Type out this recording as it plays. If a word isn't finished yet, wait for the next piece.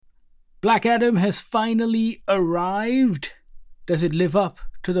Black Adam has finally arrived. Does it live up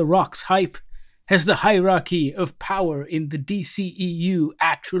to The Rock's hype? Has the hierarchy of power in the DCEU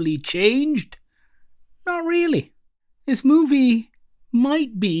actually changed? Not really. This movie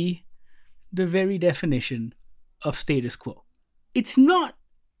might be the very definition of status quo. It's not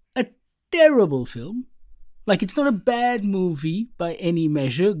a terrible film. Like, it's not a bad movie by any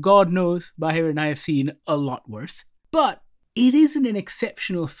measure. God knows, Bahir and I have seen a lot worse. But it isn't an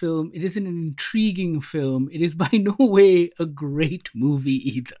exceptional film. It isn't an intriguing film. It is by no way a great movie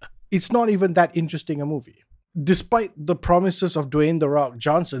either. It's not even that interesting a movie. Despite the promises of Dwayne "The Rock"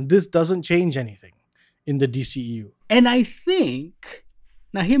 Johnson, this doesn't change anything in the DCEU. And I think,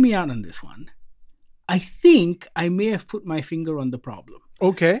 now hear me out on this one, I think I may have put my finger on the problem.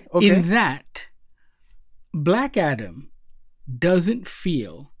 Okay. In that, Black Adam doesn't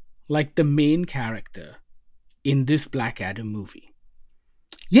feel like the main character in this Black Adam movie.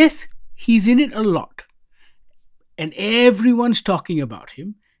 Yes, he's in it a lot. And everyone's talking about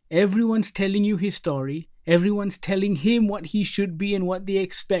him. Everyone's telling you his story. Everyone's telling him what he should be and what they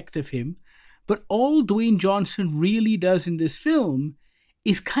expect of him. But all Dwayne Johnson really does in this film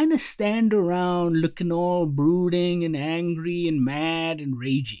is kind of stand around looking all brooding and angry and mad and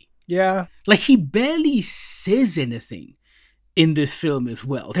ragey. Yeah. Like, he barely says anything in this film as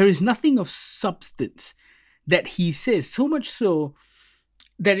well. There is nothing of substance that he says, so much so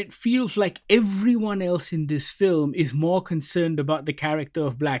that it feels like everyone else in this film is more concerned about the character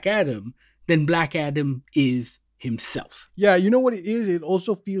of Black Adam than Black Adam is himself. Yeah, you know what it is? It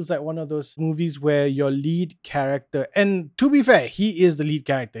also feels like one of those movies where your lead character, and to be fair, he is the lead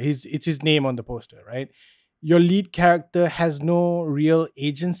character. It's his name on the poster, right? Your lead character has no real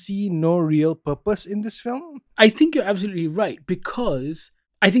agency, no real purpose in this film. I think you're absolutely right, because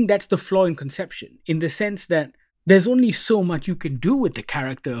I think that's the flaw in conception, in the sense that there's only so much you can do with the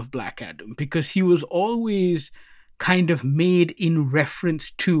character of Black Adam, because he was always kind of made in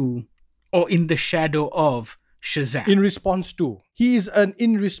reference to or in the shadow of Shazam. In response to. He is an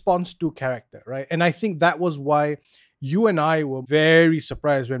in response to character, right? And I think that was why you and I were very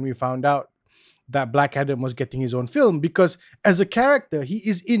surprised when we found out that Black Adam was getting his own film, because as a character, he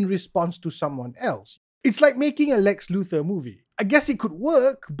is in response to someone else. It's like making a Lex Luthor movie. I guess it could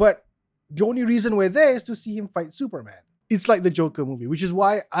work, but the only reason we're there is to see him fight Superman. It's like the Joker movie, which is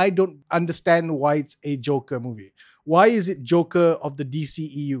why I don't understand why it's a Joker movie. Why is it Joker of the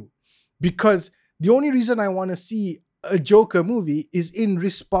DCEU? Because the only reason I want to see a Joker movie is in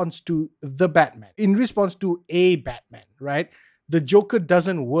response to the Batman, in response to a Batman, right? The Joker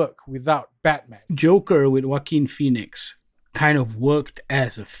doesn't work without Batman. Joker with Joaquin Phoenix kind of worked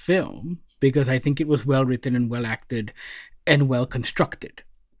as a film because I think it was well written and well acted and well constructed.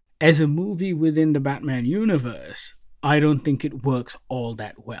 As a movie within the Batman universe, I don't think it works all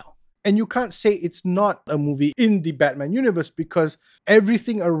that well. And you can't say it's not a movie in the Batman universe, because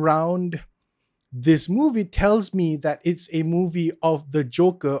everything around this movie tells me that it's a movie of the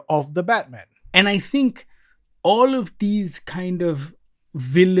Joker of the Batman. And I think all of these kind of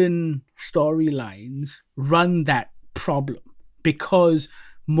villain storylines run that problem, because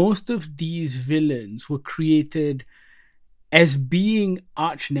most of these villains were created as being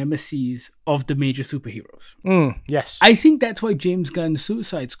arch nemesis of the major superheroes. Yes. I think that's why James Gunn's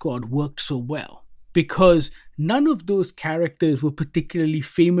Suicide Squad worked so well, because none of those characters were particularly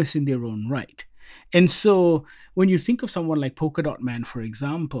famous in their own right. And so when you think of someone like Polka Dot Man, for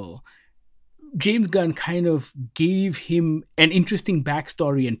example, James Gunn kind of gave him an interesting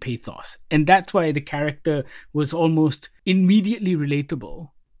backstory and pathos. And that's why the character was almost immediately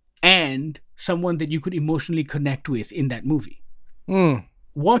relatable and someone that you could emotionally connect with in that movie.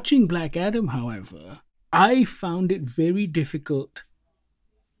 Watching Black Adam, however, I found it very difficult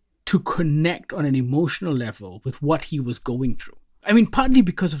to connect on an emotional level with what he was going through. I mean, partly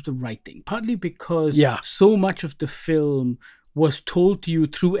because of the writing, partly because so much of the film was told to you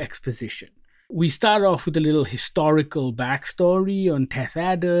through exposition. We start off with a little historical backstory on Teth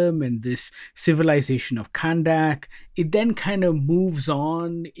Adam and this civilization of Kandak. It then kind of moves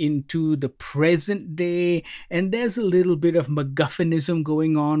on into the present day, and there's a little bit of MacGuffinism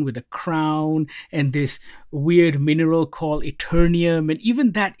going on with a crown and this weird mineral called Eternium, and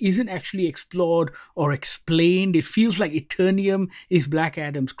even that isn't actually explored or explained. It feels like Eternium is Black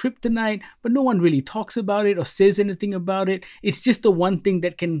Adam's kryptonite, but no one really talks about it or says anything about it. It's just the one thing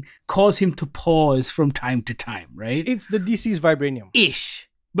that can cause him to pause from time to time, right? It's the DC's vibranium. Ish.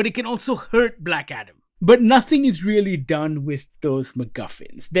 But it can also hurt Black Adam. But nothing is really done with those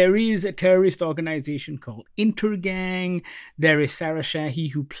MacGuffins. There is a terrorist organization called Intergang. There is Sarah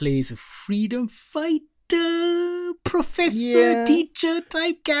Shahi, who plays a freedom fighter, doctor, professor, Yeah. teacher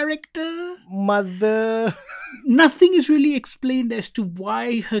type character. Mother. Nothing is really explained as to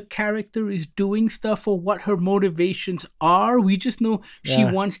why her character is doing stuff or what her motivations are. We just know she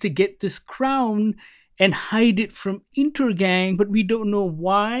Yeah. wants to get this crown and hide it from Intergang, but we don't know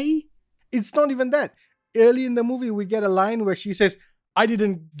why. It's not even that. Early in the movie, we get a line where she says, I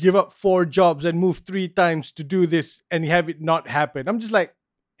didn't give up 4 jobs and move 3 times to do this and have it not happen. I'm just like,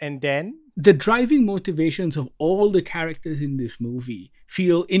 and then? The driving motivations of all the characters in this movie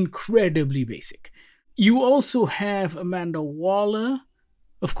feel incredibly basic. You also have Amanda Waller,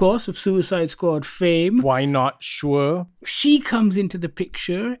 of course, of Suicide Squad fame. Why not? Sure. She comes into the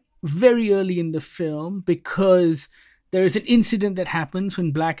picture very early in the film because there is an incident that happens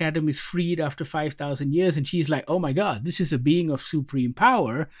when Black Adam is freed after 5,000 years, and she's like, oh my god, this is a being of supreme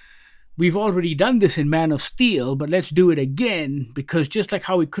power. We've already done this in Man of Steel, but let's do it again, because just like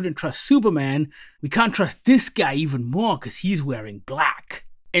how we couldn't trust Superman, we can't trust this guy even more because he's wearing black.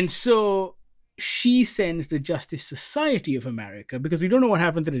 And so she sends the Justice Society of America, because we don't know what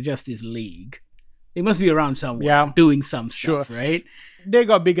happened to the Justice League. They must be around somewhere doing some stuff, right? They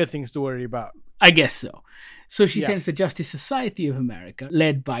got bigger things to worry about. I guess so. So she sends the Justice Society of America,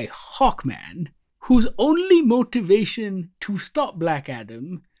 led by Hawkman, whose only motivation to stop Black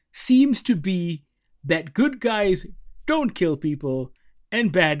Adam seems to be that good guys don't kill people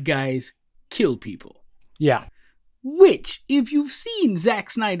and bad guys kill people. Yeah. Which, if you've seen Zack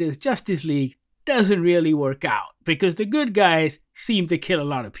Snyder's Justice League, doesn't really work out, because the good guys seem to kill a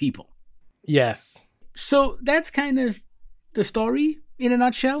lot of people. Yes. So that's kind of the story in a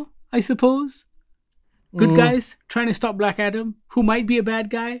nutshell, I suppose. Good guys trying to stop Black Adam, who might be a bad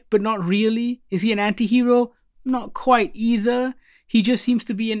guy, but not really. Is he an anti-hero? Not quite either. He just seems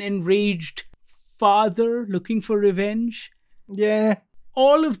to be an enraged father looking for revenge. Yeah.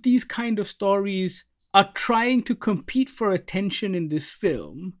 All of these kind of stories are trying to compete for attention in this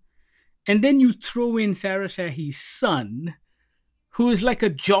film. And then you throw in Sarah Shahi's son, who is like a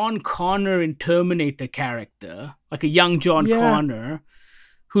John Connor in Terminator character, like a young John Connor,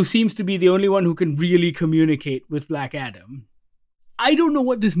 who seems to be the only one who can really communicate with Black Adam. I don't know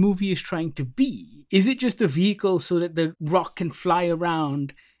what this movie is trying to be. Is it just a vehicle so that the Rock can fly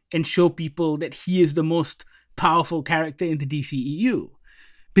around and show people that he is the most powerful character in the DCEU?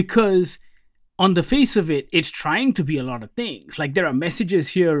 Because on the face of it, it's trying to be a lot of things. Like, there are messages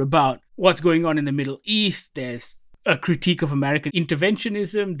here about what's going on in the Middle East. There's a critique of American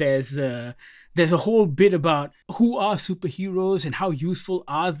interventionism. There's a whole bit about who are superheroes and how useful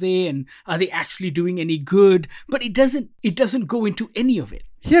are they, and are they actually doing any good? But it doesn't go into any of it.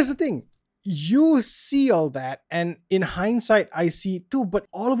 Here's the thing. You see all that, and in hindsight, I see it too, but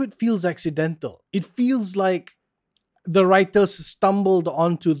all of it feels accidental. It feels like the writers stumbled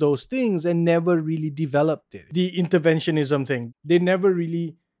onto those things and never really developed it. The interventionism thing, they never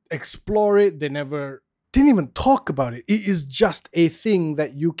really explore it. They didn't even talk about it. It is just a thing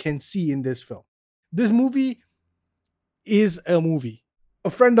that you can see in this film. This movie is a movie. A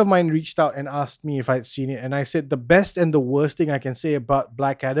friend of mine reached out and asked me if I'd seen it, and I said the best and the worst thing I can say about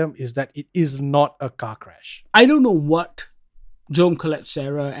Black Adam is that it is not a car crash. I don't know what Joan Collette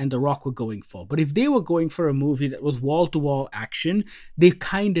Sarah and The Rock were going for, but if they were going for a movie that was wall-to-wall action, they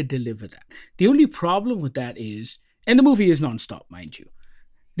kind of deliver that. The only problem with that is, and the movie is non-stop, mind you,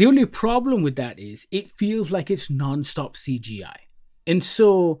 the only problem with that is it feels like it's non-stop CGI. And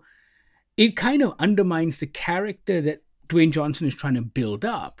so it kind of undermines the character that Dwayne Johnson is trying to build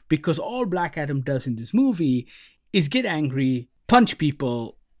up, because all Black Adam does in this movie is get angry, punch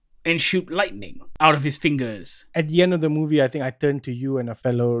people, and shoot lightning out of his fingers. At the end of the movie, I think I turned to you and a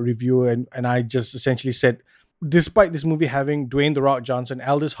fellow reviewer and I just essentially said, despite this movie having Dwayne "The Rock" Johnson,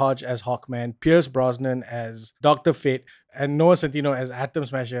 Aldous Hodge as Hawkman, Pierce Brosnan as Dr. Fate, and Noah Centineo as Atom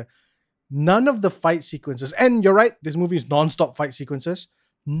Smasher, none of the fight sequences, and you're right, this movie is non-stop fight sequences,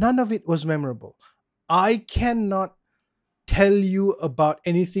 none of it was memorable. I cannot tell you about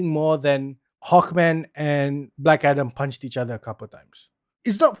anything more than Hawkman and Black Adam punched each other a couple of times.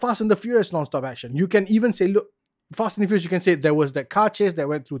 It's not Fast and the Furious non-stop action. You can even say, look, Fast and the Furious, you can say there was that car chase that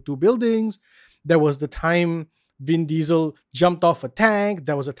went through 2 buildings. There was the time Vin Diesel jumped off a tank.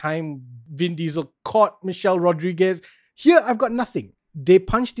 There was a time Vin Diesel caught Michelle Rodriguez. Here, I've got nothing. They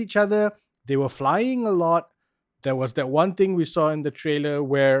punched each other. They were flying a lot. There was that one thing we saw in the trailer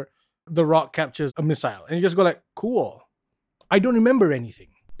where The Rock captures a missile. And you just go like, cool. I don't remember anything.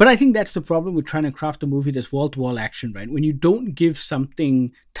 But I think that's the problem with trying to craft a movie that's wall-to-wall action, right? When you don't give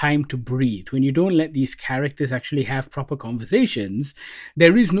something time to breathe, when you don't let these characters actually have proper conversations,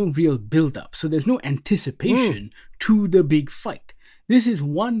 there is no real build-up. So there's no anticipation to the big fight. This is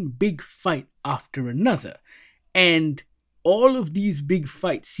one big fight after another. And all of these big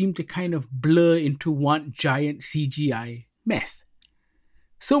fights seem to kind of blur into one giant CGI mess.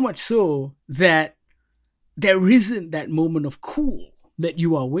 So much so that there isn't that moment of cool that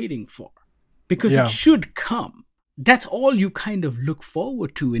you are waiting for, because it should come. That's all you kind of look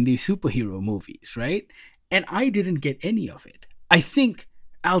forward to in these superhero movies, right? And I didn't get any of it. I think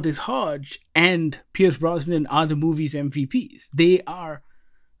Aldous Hodge and Pierce Brosnan are the movie's MVPs. They are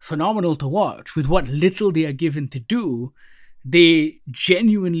phenomenal to watch. With what little they are given to do, they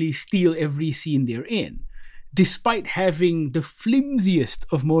genuinely steal every scene they're in, despite having the flimsiest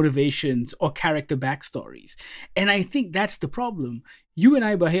of motivations or character backstories. And I think that's the problem. You and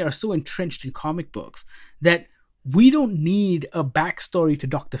I, Bahir, are so entrenched in comic books that we don't need a backstory to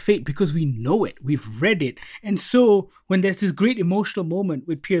Dr. Fate because we know it. We've read it. And so when there's this great emotional moment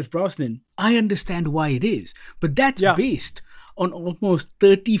with Pierce Brosnan, I understand why it is. But that's based on almost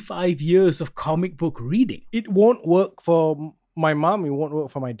 35 years of comic book reading. It won't work for my mom, it won't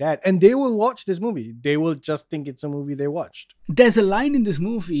work for my dad. And they will watch this movie. They will just think it's a movie they watched. There's a line in this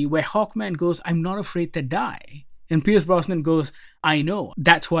movie where Hawkman goes, "I'm not afraid to die." And Pierce Brosnan goes, "I know.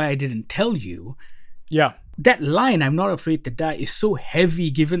 That's why I didn't tell you." Yeah. That line, "I'm not afraid to die," is so heavy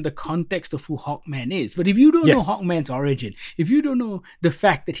given the context of who Hawkman is. But if you don't know Hawkman's origin, if you don't know the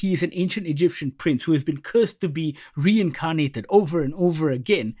fact that he is an ancient Egyptian prince who has been cursed to be reincarnated over and over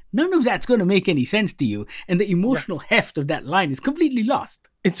again, none of that's going to make any sense to you. And the emotional heft of that line is completely lost.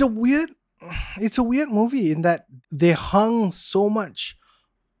 It's a weird movie in that they hung so much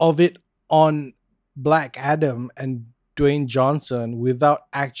of it on Black Adam and Dwayne Johnson without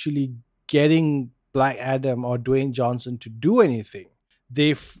actually getting Black Adam or Dwayne Johnson to do anything.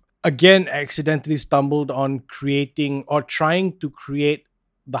 They've again accidentally stumbled on creating or trying to create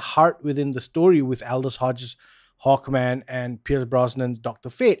the heart within the story with Aldous Hodge's Hawkman and Pierce Brosnan's Dr.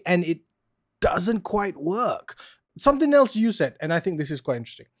 Fate, and it doesn't quite work. Something else you said, and I think this is quite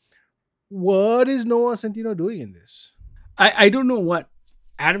interesting. What is Noah Centineo doing in this? I don't know what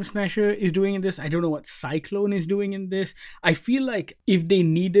Atom Smasher is doing in this. I don't know what Cyclone is doing in this. I feel like if they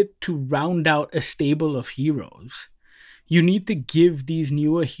needed to round out a stable of heroes, you need to give these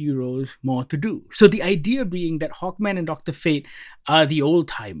newer heroes more to do. So the idea being that Hawkman and Dr. Fate are the old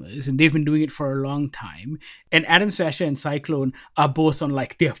timers and they've been doing it for a long time. And Atom Smasher and Cyclone are both on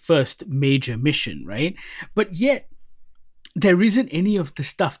like their first major mission, right? But yet there isn't any of the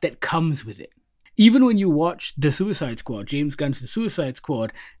stuff that comes with it. Even when you watch The Suicide Squad, James Gunn's The Suicide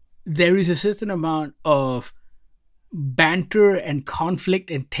Squad, there is a certain amount of banter and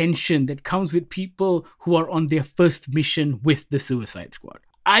conflict and tension that comes with people who are on their first mission with The Suicide Squad.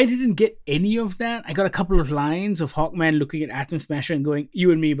 I didn't get any of that. I got a couple of lines of Hawkman looking at Atom Smasher and going,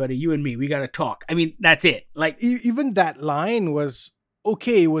 "You and me, buddy, you and me, we gotta talk." I mean, that's it. Like, even that line was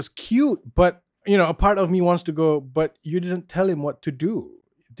okay, it was cute, but a part of me wants to go, but you didn't tell him what to do.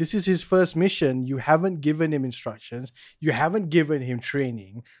 This is his first mission. You haven't given him instructions. You haven't given him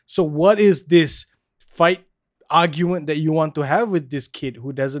training. So what is this fight argument that you want to have with this kid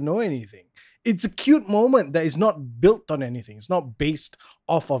who doesn't know anything? It's a cute moment that is not built on anything. It's not based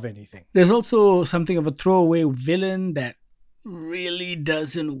off of anything. There's also something of a throwaway villain that really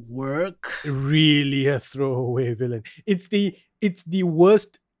doesn't work. Really a throwaway villain. It's the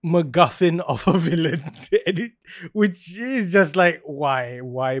worst MacGuffin of a villain, which is just like, why?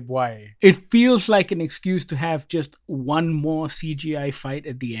 It feels like an excuse to have just one more CGI fight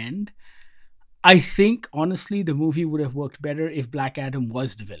at the end. I think, honestly, the movie would have worked better if Black Adam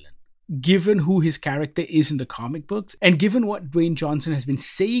was the villain. Given who his character is in the comic books, and given what Dwayne Johnson has been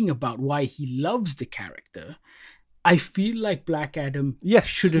saying about why he loves the character, I feel like Black Adam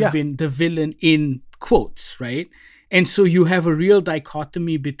should have been the villain in quotes, right? And so you have a real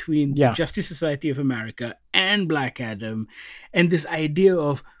dichotomy between the Justice Society of America and Black Adam, and this idea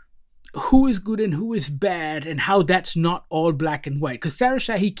of who is good and who is bad and how that's not all black and white. Because Sarah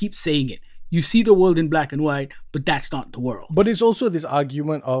Shahi keeps saying it. You see the world in black and white, but that's not the world. But it's also this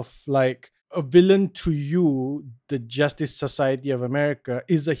argument of like a villain to you, the Justice Society of America,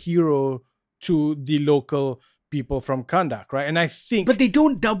 is a hero to the local people from Kandak, right? And I think... But they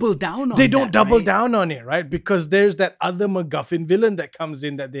don't double down on it. They don't double down on it, right? Because there's that other MacGuffin villain that comes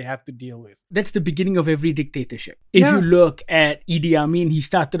in that they have to deal with. That's the beginning of every dictatorship. If you look at Idi Amin, he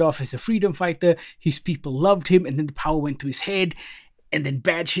started off as a freedom fighter. His people loved him, and then the power went to his head. And then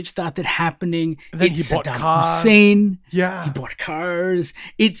bad shit started happening. And then he bought Saddam cars. Hussein. Yeah. He bought cars.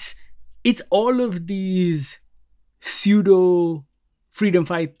 It's all of these pseudo freedom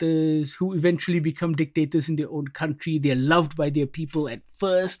fighters who eventually become dictators in their own country. They're loved by their people at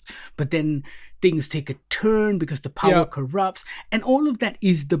first, but then things take a turn because the power corrupts. And all of that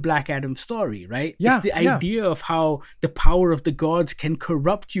is the Black Adam story, right? Yeah, it's the idea of how the power of the gods can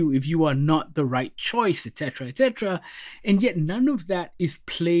corrupt you if you are not the right choice, etc., etc. And yet none of that is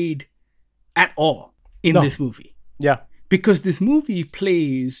played at all in this movie. Yeah. Because this movie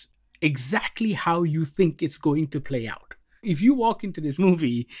plays exactly how you think it's going to play out. If you walk into this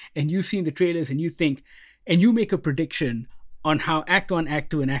movie and you've seen the trailers and you think, and you make a prediction on how Act 1,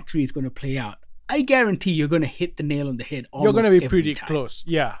 Act 2, and Act 3 is going to play out, I guarantee you're going to hit the nail on the head. You're going to be pretty time. Close.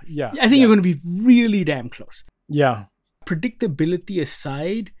 Yeah. I think you're going to be really damn close. Yeah. Predictability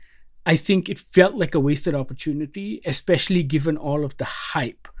aside, I think it felt like a wasted opportunity, especially given all of the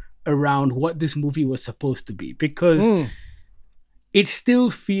hype around what this movie was supposed to be. Because it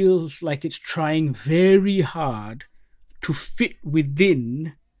still feels like it's trying very hard to fit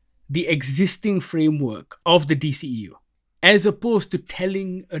within the existing framework of the DCEU, as opposed to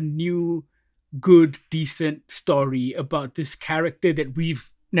telling a new, good, decent story about this character that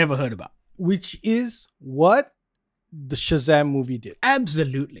we've never heard about. Which is what the Shazam movie did.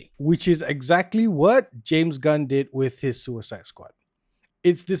 Absolutely. Which is exactly what James Gunn did with his Suicide Squad.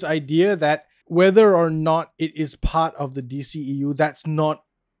 It's this idea that whether or not it is part of the DCEU, that's not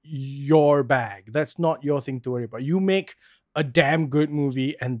your bag. That's not your thing to worry about. You make a damn good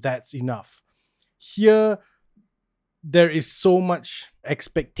movie and that's enough. Here, there is so much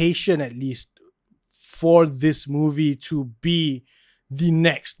expectation, at least, for this movie to be the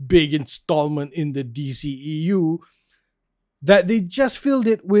next big installment in the DCEU, that they just filled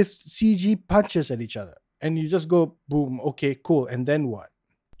it with CG punches at each other. And you just go, boom, okay, cool. And then what?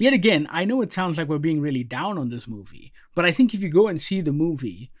 Yet again, I know it sounds like we're being really down on this movie, but I think if you go and see the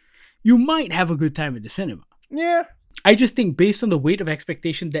movie, you might have a good time at the cinema. Yeah. I just think based on the weight of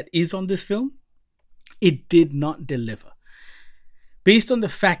expectation that is on this film, it did not deliver. Based on the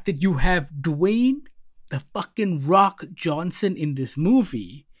fact that you have Dwayne, the fucking Rock Johnson in this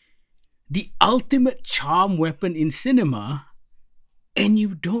movie, the ultimate charm weapon in cinema, and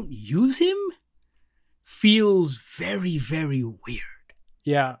you don't use him, feels very, very weird.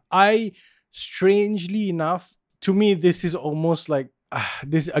 Yeah, strangely enough, to me, this is almost like,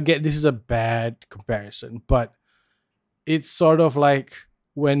 this is a bad comparison, but it's sort of like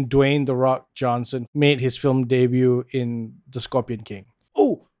when Dwayne The Rock Johnson made his film debut in The Scorpion King.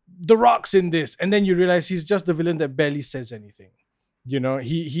 Oh, The Rock's in this. And then you realize he's just the villain that barely says anything. You know,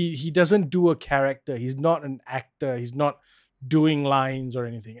 he doesn't do a character. He's not an actor. He's not doing lines or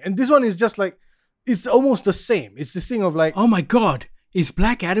anything. And this one is just like, it's almost the same. It's this thing of like, oh my God, is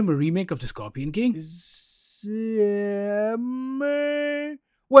Black Adam a remake of The Scorpion King?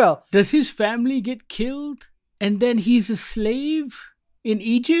 Well, does his family get killed and then he's a slave in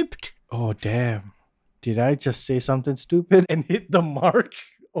Egypt? Oh, damn. Did I just say something stupid and hit the mark?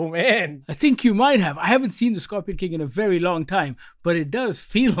 Oh, man. I think you might have. I haven't seen The Scorpion King in a very long time, but it does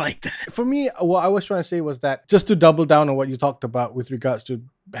feel like that. For me, what I was trying to say was that, just to double down on what you talked about with regards to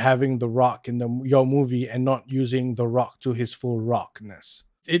having The Rock in your movie and not using The Rock to his full rockness.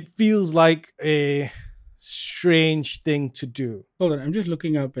 It feels like a strange thing to do. Hold on, I'm just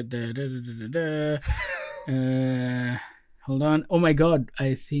looking up at the... hold on. Oh my God,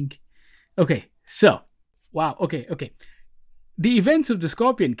 I think... Okay, so... Wow, okay. The events of The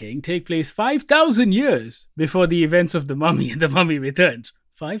Scorpion King take place 5,000 years before the events of The Mummy and The Mummy Returns.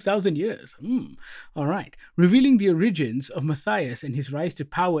 5,000 years. All right. Revealing the origins of Matthias and his rise to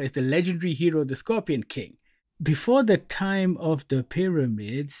power as the legendary hero, The Scorpion King. Before the time of the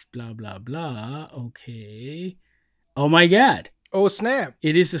pyramids, blah, blah, blah. Okay. Oh my God. Oh, snap.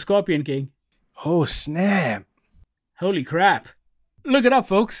 It is The Scorpion King. Oh, snap. Holy crap. Look it up,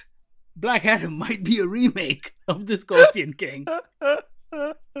 folks. Black Adam might be a remake of The Scorpion King.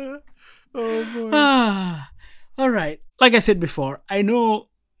 Oh, boy. All right. Like I said before, I know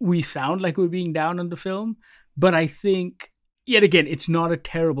we sound like we're being down on the film, but I think, yet again, it's not a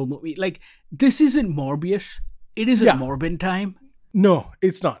terrible movie. Like, this isn't Morbius. It isn't Morbin time. No,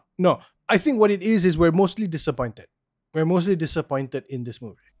 it's not. No. I think what it is we're mostly disappointed. We're mostly disappointed in this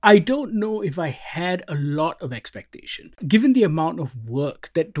movie. I don't know if I had a lot of expectation. Given the amount of work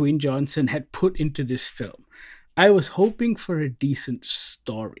that Dwayne Johnson had put into this film, I was hoping for a decent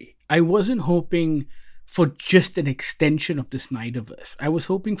story. I wasn't hoping for just an extension of the Snyderverse. I was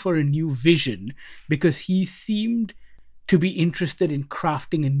hoping for a new vision because he seemed to be interested in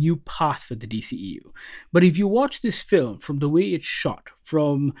crafting a new path for the DCEU. But if you watch this film, from the way it's shot,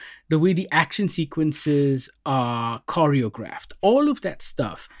 from the way the action sequences are choreographed, all of that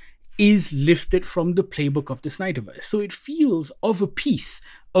stuff is lifted from the playbook of the Snyderverse. So it feels of a piece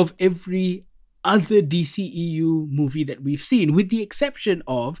of every other DCEU movie that we've seen, with the exception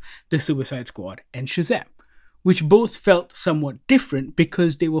of The Suicide Squad and Shazam, which both felt somewhat different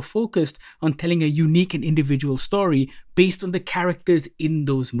because they were focused on telling a unique and individual story based on the characters in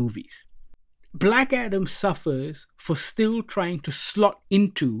those movies. Black Adam suffers for still trying to slot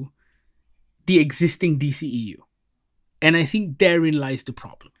into the existing DCEU. And I think therein lies the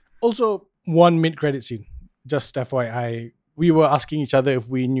problem. Also, one mid-credit scene. Just FYI, we were asking each other if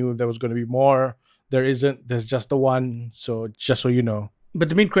we knew if there was going to be more. There isn't. There's just the one. So just so you know. But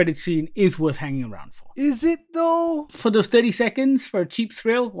the mid-credit scene is worth hanging around for. Is it though? For those 30 seconds, for a cheap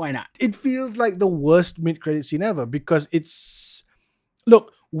thrill, why not? It feels like the worst mid-credit scene ever because it's...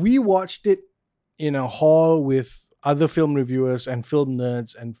 Look, we watched it in a hall with other film reviewers and film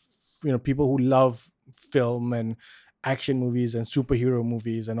nerds and people who love film and action movies and superhero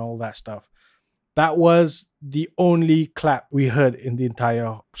movies and all that stuff. That was the only clap we heard in the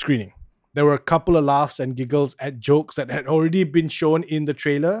entire screening. There were a couple of laughs and giggles at jokes that had already been shown in the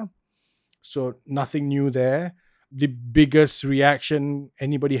trailer. So nothing new there. The biggest reaction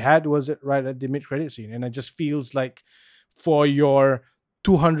anybody had was right at the mid-credit scene. And it just feels like for your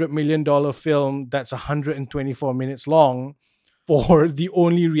 $200 million film that's 124 minutes long, for the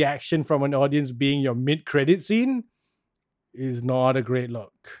only reaction from an audience being your mid-credit scene is not a great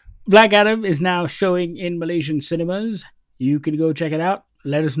look. Black Adam is now showing in Malaysian cinemas. You can go check it out.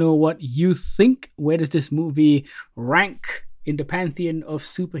 Let us know what you think. Where does this movie rank in the pantheon of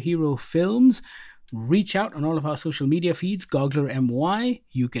superhero films? Reach out on all of our social media feeds, Goggler MY.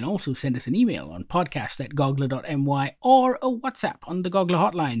 You can also send us an email on podcast@goggler.my or a WhatsApp on the Goggler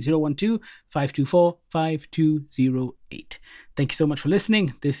hotline, 012-524-5208. Thank you so much for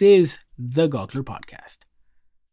listening. This is the Goggler Podcast.